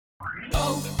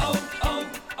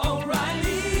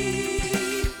O'Reilly.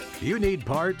 You need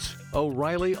parts?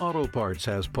 O'Reilly Auto Parts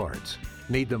has parts.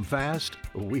 Need them fast?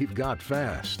 We've got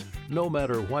fast. No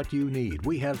matter what you need,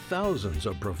 we have thousands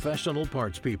of professional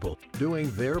parts people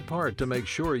doing their part to make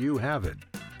sure you have it.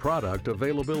 Product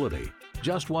availability.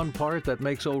 Just one part that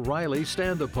makes O'Reilly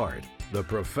stand apart. The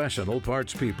professional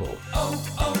parts people.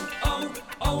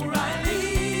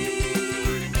 O'Reilly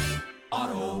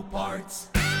Auto Parts.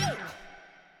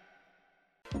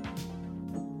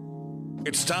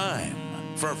 It's time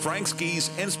for Frank Ski's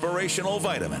Inspirational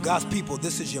Vitamin. God's people,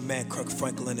 this is your man Kirk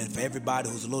Franklin, and for everybody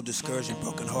who's a little discouraged and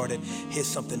brokenhearted, here's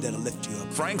something that'll lift you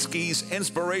up. Frank Ski's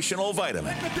Inspirational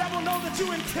Vitamin. Let the devil know that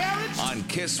you encouraged. On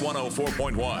Kiss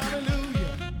 104.1. Hallelujah.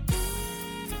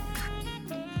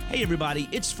 Hey everybody,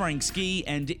 it's Frank Ski,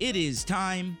 and it is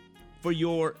time for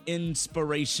your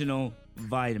Inspirational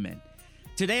Vitamin.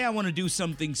 Today I want to do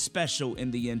something special in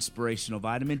the Inspirational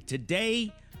Vitamin.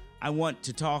 Today I want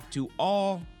to talk to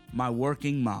all my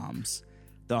working moms,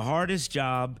 the hardest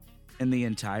job in the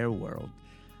entire world.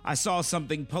 I saw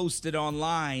something posted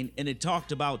online and it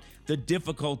talked about the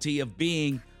difficulty of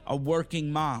being a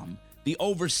working mom, the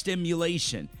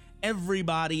overstimulation.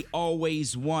 Everybody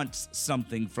always wants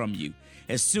something from you.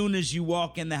 As soon as you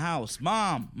walk in the house,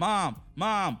 mom, mom,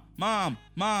 mom, mom,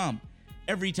 mom.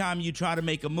 Every time you try to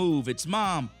make a move, it's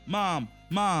mom, mom,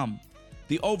 mom.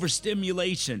 The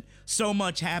overstimulation, so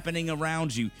much happening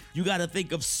around you. You got to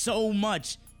think of so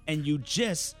much, and you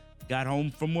just got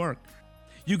home from work.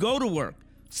 You go to work,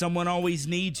 someone always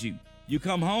needs you. You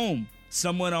come home,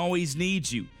 someone always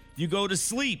needs you. You go to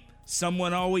sleep,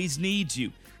 someone always needs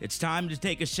you. It's time to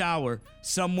take a shower,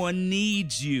 someone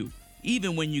needs you.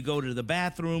 Even when you go to the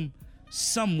bathroom,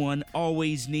 someone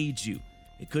always needs you.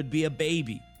 It could be a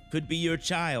baby, could be your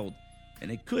child, and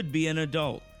it could be an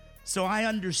adult. So I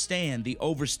understand the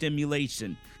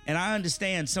overstimulation, and I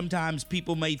understand sometimes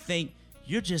people may think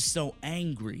you're just so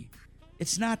angry.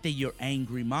 It's not that you're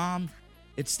angry, Mom.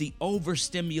 It's the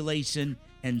overstimulation,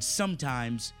 and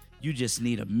sometimes you just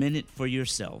need a minute for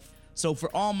yourself. So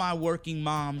for all my working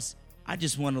moms, I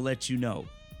just want to let you know,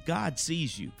 God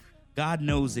sees you. God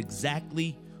knows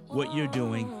exactly what you're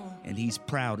doing, and He's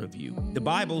proud of you. The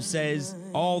Bible says,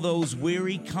 all those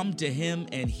weary come to Him,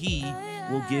 and He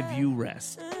will give you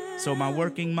rest. So my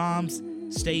working moms,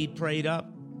 stay prayed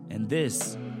up, and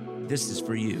this is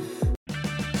for you.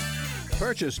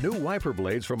 Purchase new wiper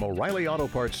blades from O'Reilly Auto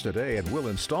Parts today and we'll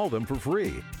install them for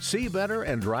free. See better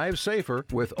and drive safer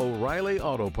with O'Reilly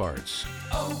Auto Parts.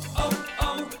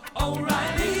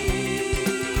 O'Reilly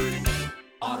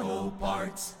Auto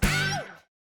Parts.